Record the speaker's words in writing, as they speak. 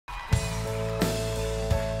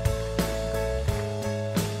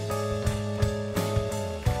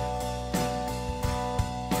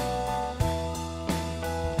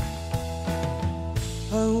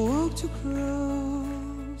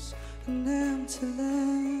meant to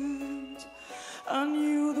land. I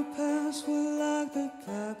knew the past was like the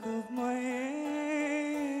back of my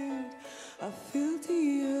hand. I feel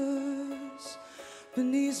the earth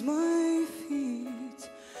beneath my feet,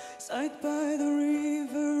 side by the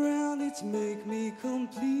river, round it make me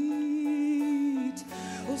complete.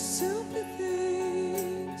 Oh, simple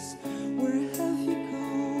things, where have you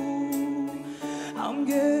gone? I'm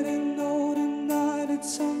getting old and I need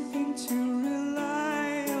something to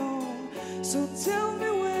rely on. So tell me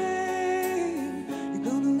when you're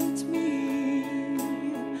gonna let me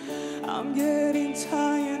in. I'm getting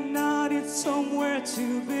tired and I need somewhere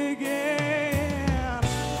to begin.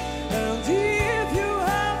 And if you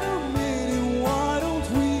have a minute, why don't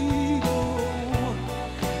we go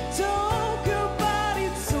talk about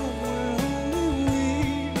it somewhere only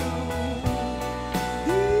we know?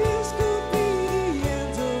 This could be the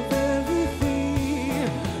end of everything.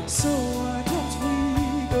 So why don't we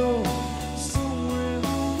go somewhere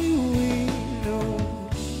only we know?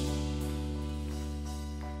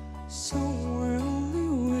 Somewhere only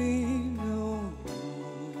we know.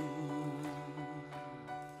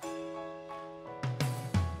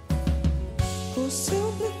 Oh,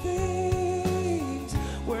 simple things,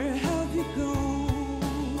 where have you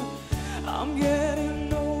gone? I'm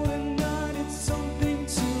getting old and I need something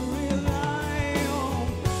to rely on.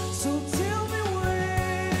 So tell me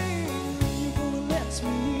when you're gonna let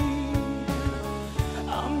me in.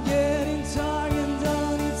 I'm getting tired and I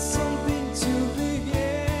need something to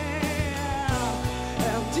begin.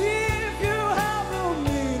 And if you have a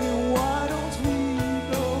minute, why don't we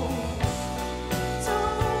go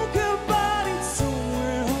talk about it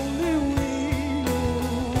somewhere only we know?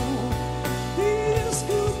 This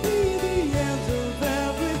could be the end of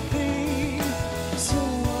everything. So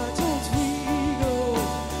why don't we go?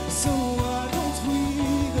 So why don't we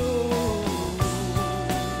go?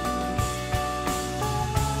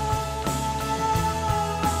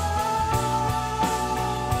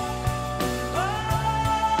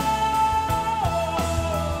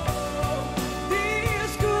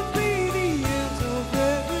 This could be the end of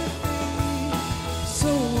everything. So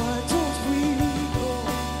why don't we go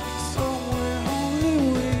somewhere only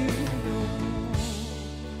we know?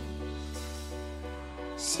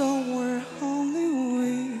 Somewhere only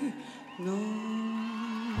we know.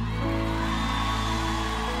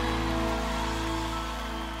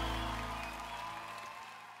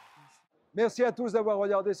 Merci à tous d'avoir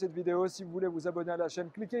regardé cette vidéo. Si vous voulez vous abonner à la chaîne,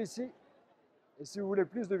 cliquez ici. Et si vous voulez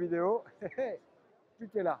plus de vidéos,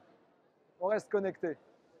 cliquez là. On reste connecté.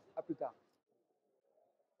 À plus tard.